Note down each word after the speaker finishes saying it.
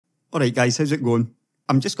Alright guys, how's it going?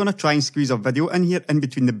 I'm just going to try and squeeze a video in here in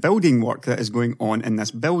between the building work that is going on in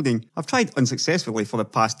this building. I've tried unsuccessfully for the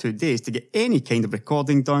past 2 days to get any kind of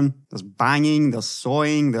recording done. There's banging, there's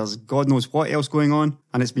sawing, there's God knows what else going on,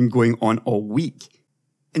 and it's been going on all week.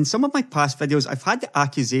 In some of my past videos, I've had the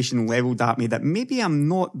accusation levelled at me that maybe I'm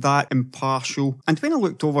not that impartial. And when I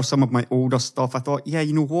looked over some of my older stuff, I thought, yeah,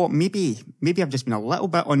 you know what, maybe I've just been a little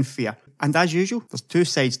bit unfair. And as usual, there's two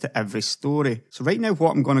sides to every story. So right now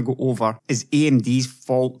what I'm going to go over is AMD's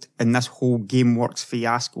fault in this whole GameWorks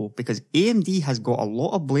fiasco, because AMD has got a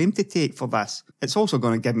lot of blame to take for this. It's also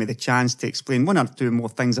going to give me the chance to explain one or two more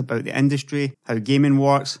things about the industry, how gaming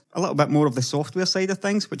works, a little bit more of the software side of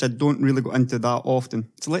things, which I don't really go into that often.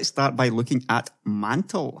 So let's start by looking at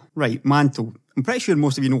Mantle. Right, Mantle. I'm pretty sure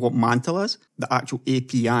most of you know what Mantle is, the actual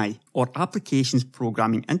API, or Applications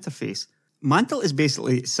Programming Interface. Mantle is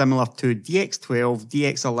basically similar to DX12,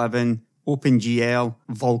 DX11, OpenGL,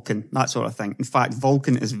 Vulkan, that sort of thing. In fact,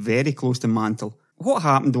 Vulkan is very close to Mantle. What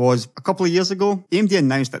happened was, a couple of years ago, AMD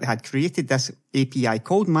announced that they had created this API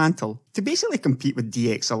called Mantle to basically compete with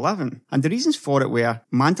DX11. And the reasons for it were,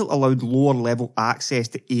 Mantle allowed lower level access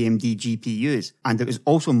to AMD GPUs, and it was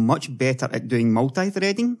also much better at doing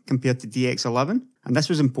multi-threading compared to DX11. And this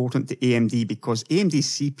was important to AMD because AMD's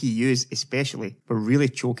CPUs especially were really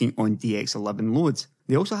choking on DX11 loads.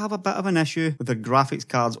 They also have a bit of an issue with their graphics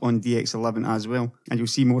cards on DX11 as well, and you'll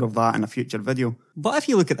see more of that in a future video. But if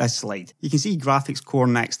you look at this slide, you can see graphics core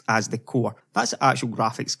next as the core. That's the actual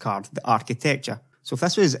graphics card, the architecture. So if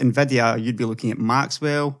this was Nvidia, you'd be looking at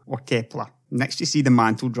Maxwell or Kepler. Next you see the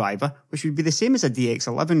Mantle driver, which would be the same as a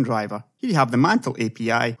DX11 driver. Here you have the Mantle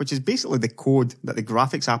API, which is basically the code that the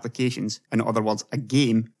graphics applications, in other words a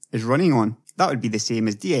game, is running on. That would be the same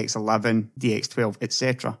as DX11, DX12,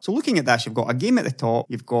 etc. So looking at this, you've got a game at the top,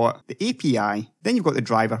 you've got the API, then you've got the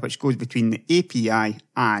driver which goes between the API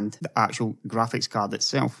and the actual graphics card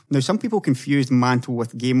itself. Now some people confused Mantle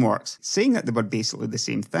with GameWorks, saying that they were basically the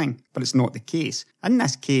same thing, but it's not the case. In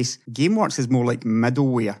this case, GameWorks is more like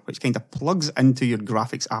middleware, which kind of plugs into your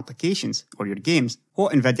graphics applications or your games.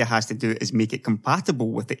 What Nvidia has to do is make it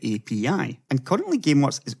compatible with the API. And currently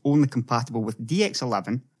GameWorks is only compatible with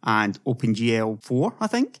DX11 and OpenGL 4, I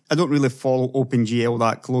think. I don't really follow OpenGL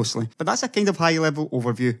that closely, but that's a kind of high-level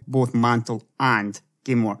overview, both Mantle and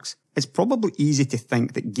GameWorks. It's probably easy to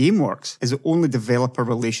think that GameWorks is the only developer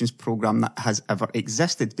relations program that has ever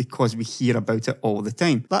existed because we hear about it all the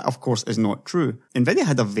time. That, of course, is not true. Nvidia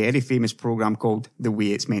had a very famous program called The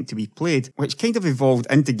Way It's Meant to Be Played, which kind of evolved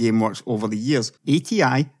into GameWorks over the years.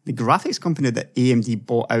 ATI, the graphics company that AMD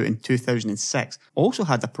bought out in 2006, also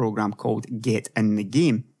had a program called Get in the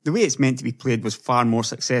Game. The Way It's Meant to Be Played was far more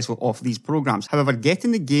successful off these programs. However, Get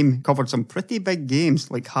in the Game covered some pretty big games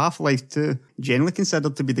like Half-Life 2, generally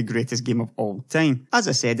considered to be the greatest game of all time. As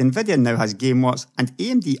I said, Nvidia now has GameWorks and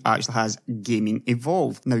AMD actually has Gaming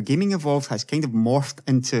Evolved. Now, Gaming Evolved has kind of morphed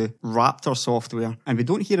into Raptor software, and we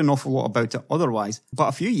don't hear an awful lot about it otherwise. But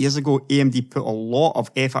a few years ago, AMD put a lot of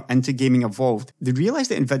effort into Gaming Evolved. They realised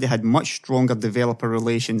that Nvidia had much stronger developer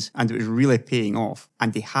relations and it was really paying off,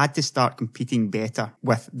 and they had to start competing better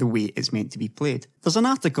with The Way It's Meant to Be Played. There's an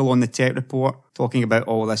article on the Tech Report talking about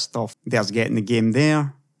all this stuff. There's Get in the Game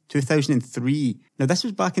there. 2003. Now this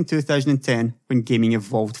was back in 2010 when Gaming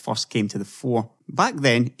Evolved first came to the fore. Back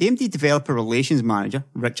then, AMD Developer Relations Manager,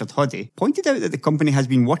 Richard Huddy, pointed out that the company has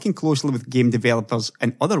been working closely with game developers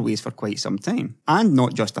in other ways for quite some time, and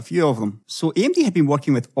not just a few of them. So AMD had been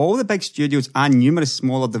working with all the big studios and numerous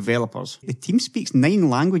smaller developers. The team speaks 9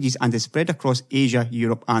 languages and is spread across Asia,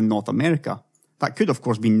 Europe and North America. That could, of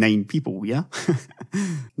course, be 9 people, yeah?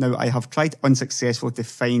 Now, I have tried unsuccessfully to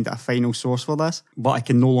find a final source for this, but I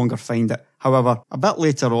can no longer find it. However, a bit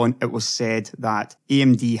later on, it was said that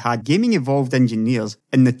AMD had Gaming Evolved engineers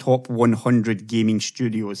in the top 100 gaming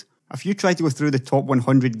studios. If you try to go through the top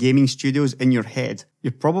 100 gaming studios in your head,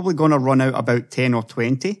 you're probably going to run out about 10 or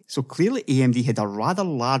 20. So clearly AMD had a rather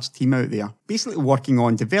large team out there, basically working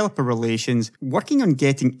on developer relations, working on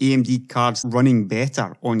getting AMD cards running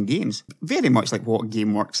better on games, very much like what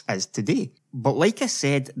GameWorks is today. But like I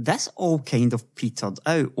said, this all kind of petered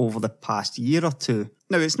out over the past year or two.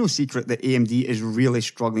 Now, it's no secret that AMD is really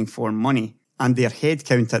struggling for money, and their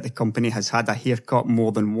headcount at the company has had a haircut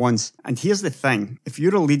more than once. And here's the thing, if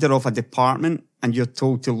you're a leader of a department and you're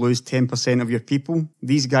told to lose 10% of your people,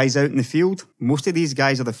 these guys out in the field, most of these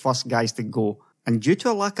guys are the first guys to go. And due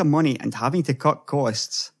to a lack of money and having to cut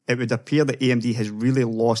costs, it would appear that AMD has really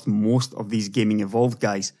lost most of these Gaming Evolved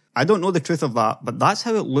guys. I don't know the truth of that, but that's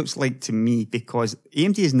how it looks like to me, because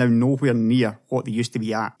AMD is now nowhere near what they used to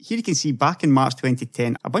be at. Here you can see back in March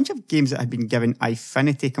 2010, a bunch of games that had been given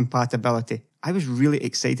Eyefinity compatibility. I was really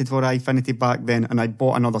excited for iFinity back then, and I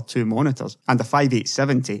bought another 2 monitors and a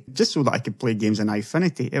 5870 just so that I could play games in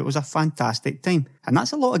iFinity. It was a fantastic time. And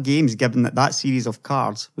that's a lot of games given that that series of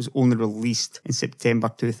cards was only released in September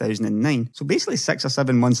 2009. So basically 6 or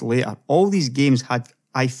 7 months later, all these games had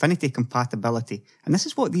iFinity compatibility. And this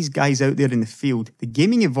is what these guys out there in the field, the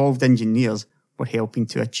gaming evolved engineers, were helping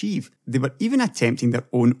to achieve. They were even attempting their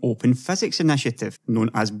own open physics initiative, known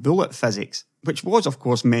as Bullet Physics, which was of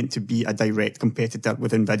course meant to be a direct competitor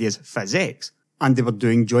with Nvidia's PhysX. And they were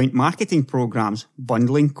doing joint marketing programs,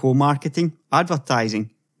 bundling, co-marketing, advertising.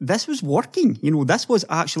 This was working. This was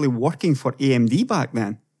actually working for AMD back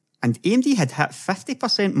then. And AMD had hit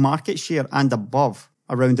 50% market share and above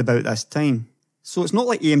around about this time. So it's not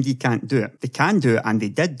like AMD can't do it. They can do it, and they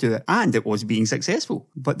did do it, and it was being successful.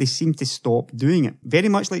 But they seemed to stop doing it. Very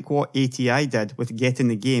much like what ATI did with Get in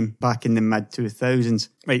the Game back in the mid-2000s.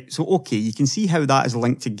 Right, so okay, you can see how that is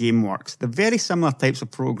linked to GameWorks. They're very similar types of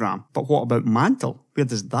program. But what about Mantle? Where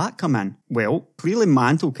does that come in? Well, clearly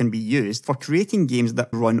Mantle can be used for creating games that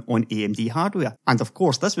run on AMD hardware. And of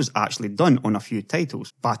course, this was actually done on a few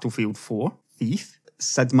titles. Battlefield 4, Thief,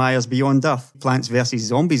 Sid Meier's Beyond Earth, Plants vs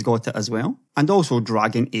Zombies got it as well, and also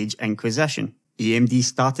Dragon Age Inquisition. AMD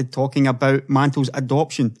started talking about Mantle's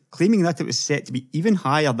adoption, claiming that it was set to be even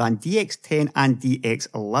higher than DX10 and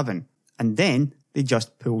DX11, and then they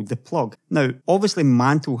just pulled the plug. Now, obviously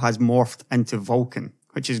Mantle has morphed into Vulkan,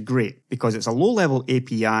 which is great because it's a low-level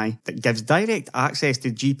API that gives direct access to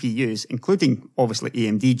GPUs, including obviously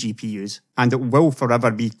AMD GPUs, and it will forever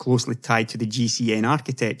be closely tied to the GCN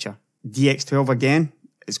architecture. DX12 again,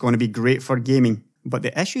 it's going to be great for gaming. But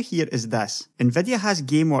the issue here is this. Nvidia has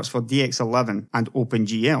GameWorks for DX11 and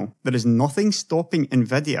OpenGL. There is nothing stopping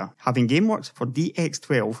Nvidia having GameWorks for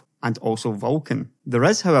DX12 and also Vulkan. There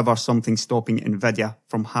is, however, something stopping Nvidia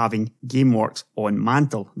from having GameWorks on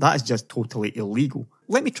Mantle. That is just totally illegal.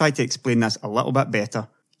 Let me try to explain this a little bit better.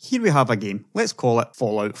 Here we have a game. Let's call it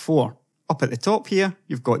Fallout 4. Up at the top here,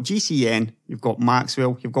 you've got GCN, you've got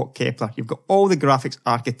Maxwell, you've got Kepler, you've got all the graphics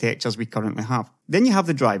architectures we currently have. Then you have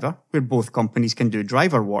the driver, where both companies can do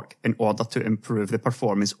driver work in order to improve the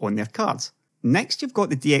performance on their cards. Next, you've got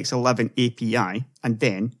the DX11 API, and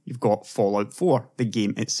then you've got Fallout 4, the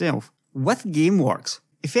game itself. With GameWorks,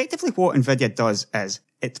 effectively what Nvidia does is,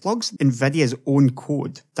 it plugs Nvidia's own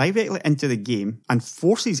code directly into the game and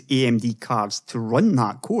forces AMD cards to run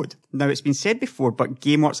that code. Now, it's been said before, but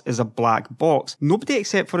GameWorks is a black box. Nobody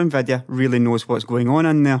except for Nvidia really knows what's going on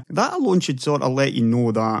in there. That alone should sort of let you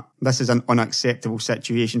know that this is an unacceptable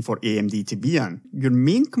situation for AMD to be in. Your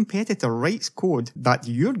main competitor writes code that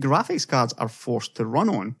your graphics cards are forced to run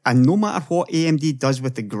on. And no matter what AMD does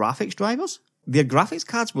with the graphics drivers, their graphics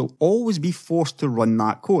cards will always be forced to run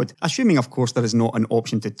that code, assuming of course there is not an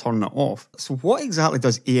option to turn it off. So what exactly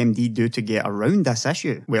does AMD do to get around this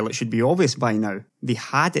issue? Well, it should be obvious by now. They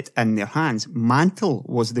had it in their hands. Mantle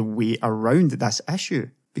was the way around this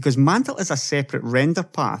issue. Because Mantle is a separate render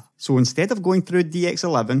path, so instead of going through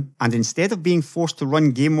DX11, and instead of being forced to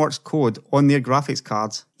run GameWorks code on their graphics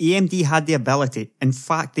cards, AMD had the ability, in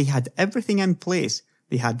fact they had everything in place.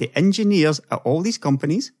 They had the engineers at all these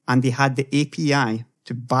companies, and they had the API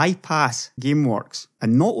to bypass GameWorks.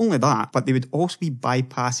 And not only that, but they would also be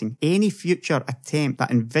bypassing any future attempt that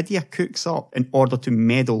Nvidia cooks up in order to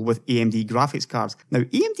meddle with AMD graphics cards. Now,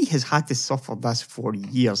 AMD has had to suffer this for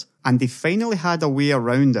years, and they finally had a way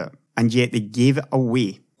around it, and yet they gave it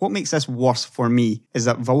away. What makes this worse for me is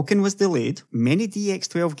that Vulkan was delayed, many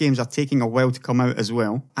DX12 games are taking a while to come out as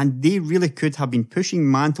well, and they really could have been pushing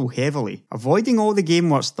Mantle heavily, avoiding all the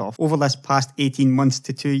GameWorks stuff over this past 18 months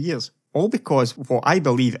to 2 years. All because of what I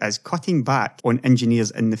believe is cutting back on engineers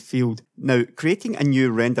in the field. Now, creating a new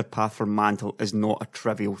render path for Mantle is not a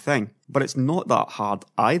trivial thing, but it's not that hard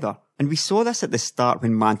either. And we saw this at the start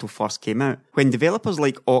when Mantle first came out, when developers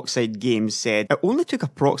like Oxide Games said it only took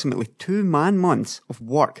approximately 2 man-months of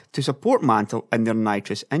work to support Mantle in their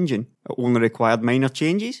Nitrous engine. It only required minor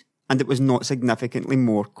changes, and it was not significantly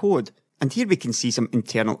more code. And here we can see some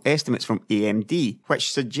internal estimates from AMD,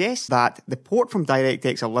 which suggests that the port from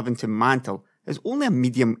DirectX 11 to Mantle is only a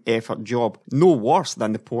medium effort job, no worse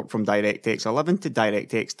than the port from DirectX 11 to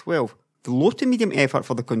DirectX 12. The low to medium effort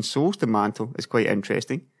for the consoles to Mantle is quite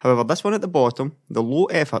interesting. However, this one at the bottom, the low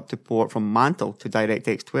effort to port from Mantle to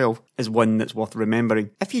DirectX 12, is one that's worth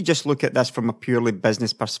remembering. If you just look at this from a purely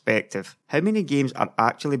business perspective, how many games are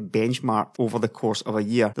actually benchmarked over the course of a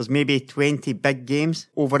year? There's maybe 20 big games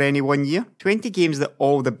over any 1 year. 20 games that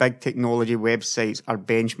all the big technology websites are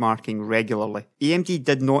benchmarking regularly. AMD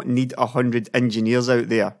did not need 100 engineers out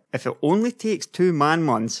there. If it only takes 2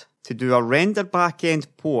 man-months to do a render backend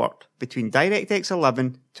port between DirectX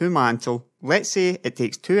 11 to Mantle. Let's say it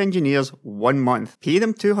takes 2 engineers 1 month. Pay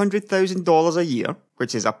them $200,000 a year,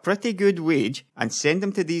 which is a pretty good wage, and send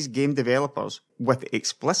them to these game developers with the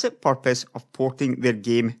explicit purpose of porting their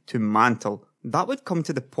game to Mantle. That would come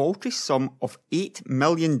to the paltry sum of $8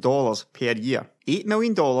 million per year. $8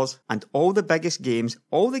 million, and all the biggest games,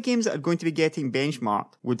 all the games that are going to be getting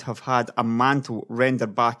benchmarked, would have had a Mantle render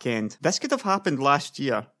backend. This could have happened last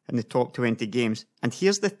year in the top 20 games. And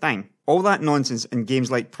here's the thing. All that nonsense in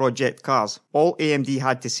games like Project Cars, all AMD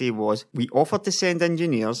had to say was, we offered to send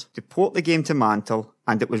engineers to port the game to Mantle,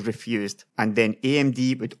 and it was refused. And then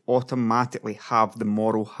AMD would automatically have the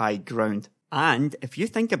moral high ground. And if you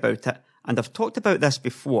think about it, and I've talked about this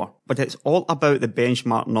before, but it's all about the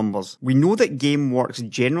benchmark numbers. We know that GameWorks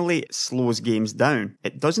generally slows games down.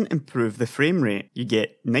 It doesn't improve the frame rate. You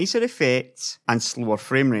get nicer effects and slower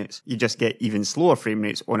frame rates. You just get even slower frame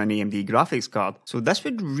rates on an AMD graphics card. So this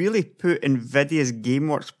would really put Nvidia's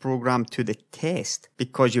GameWorks program to the test,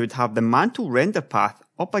 because you would have the Mantle render path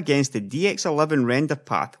up against the DX11 render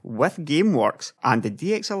path with GameWorks, and the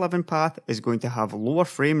DX11 path is going to have lower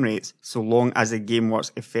frame rates so long as the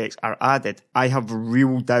GameWorks effects are added. I have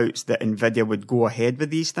real doubts that Nvidia would go ahead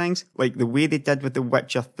with these things, like the way they did with The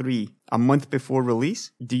Witcher 3 a month before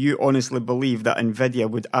release. Do you honestly believe that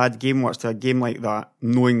Nvidia would add GameWorks to a game like that,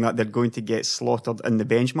 knowing that they're going to get slaughtered in the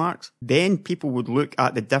benchmarks? Then people would look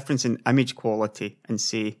at the difference in image quality and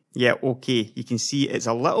say, yeah, okay, you can see it's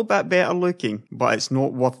a little bit better looking, but it's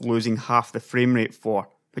not worth losing half the frame rate for,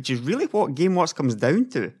 which is really what GameWorks comes down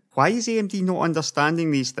to. Why is AMD not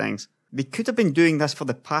understanding these things? They could have been doing this for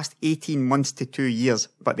the past 18 months to 2 years,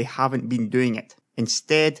 but they haven't been doing it.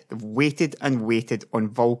 Instead, they've waited and waited on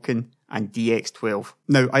Vulkan and DX12.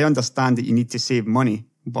 Now, I understand that you need to save money,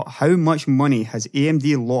 but how much money has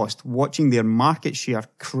AMD lost watching their market share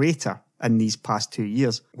crater in these past 2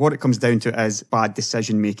 years? What it comes down to is bad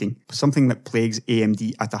decision making, something that plagues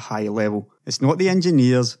AMD at a high level. It's not the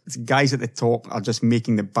engineers, it's guys at the top are just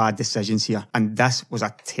making the bad decisions here, and this was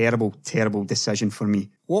a terrible, terrible decision for me.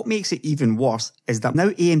 What makes it even worse is that now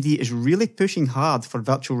AMD is really pushing hard for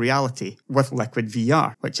virtual reality with Liquid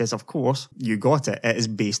VR, which is, of course, you got it, it is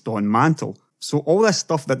based on Mantle. So all this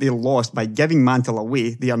stuff that they lost by giving Mantle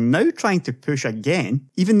away, they are now trying to push again.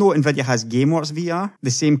 Even though Nvidia has GameWorks VR,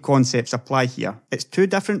 the same concepts apply here. It's 2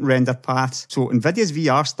 different render paths, so Nvidia's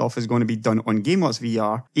VR stuff is going to be done on GameWorks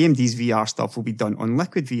VR, AMD's VR stuff will be done on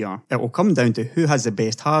Liquid VR. It will come down to who has the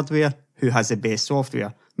best hardware, who has the best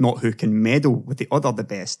software, not who can meddle with the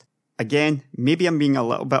best. Again, maybe I'm being a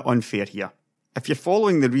little bit unfair here. If you're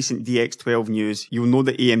following the recent DX12 news, you'll know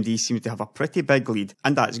that AMD seems to have a pretty big lead,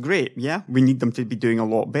 and that's great, yeah? We need them to be doing a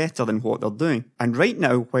lot better than what they're doing. And right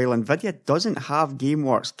now, while Nvidia doesn't have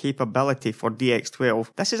GameWorks capability for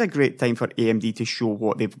DX12, this is a great time for AMD to show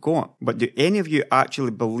what they've got. But do any of you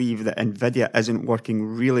actually believe that Nvidia isn't working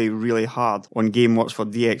really, really hard on GameWorks for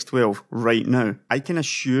DX12 right now? I can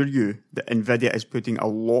assure you that Nvidia is putting a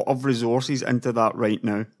lot of resources into that right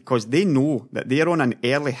now, because they know that they're on an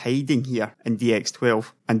early hiding here in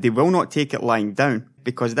DX12, and they will not take it lying down,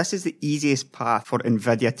 because this is the easiest path for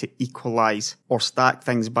Nvidia to equalise or stack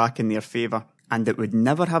things back in their favour, and it would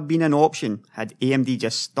never have been an option had AMD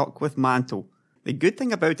just stuck with Mantle. The good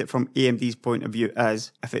thing about it from AMD's point of view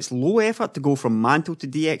is, if it's low effort to go from Mantle to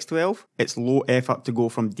DX12, it's low effort to go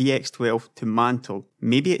from DX12 to Mantle.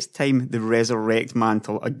 Maybe it's time they resurrect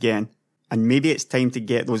Mantle again, and maybe it's time to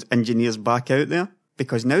get those engineers back out there.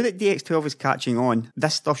 Because now that DX12 is catching on,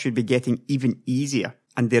 this stuff should be getting even easier.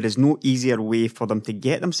 And there is no easier way for them to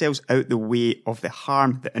get themselves out the way of the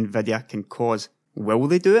harm that Nvidia can cause. Will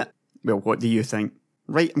they do it? Well, what do you think?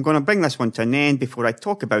 Right, I'm going to bring this one to an end before I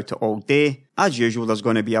talk about it all day. As usual, there's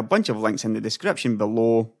going to be a bunch of links in the description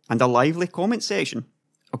below and a lively comment section.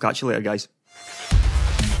 I'll catch you later, guys.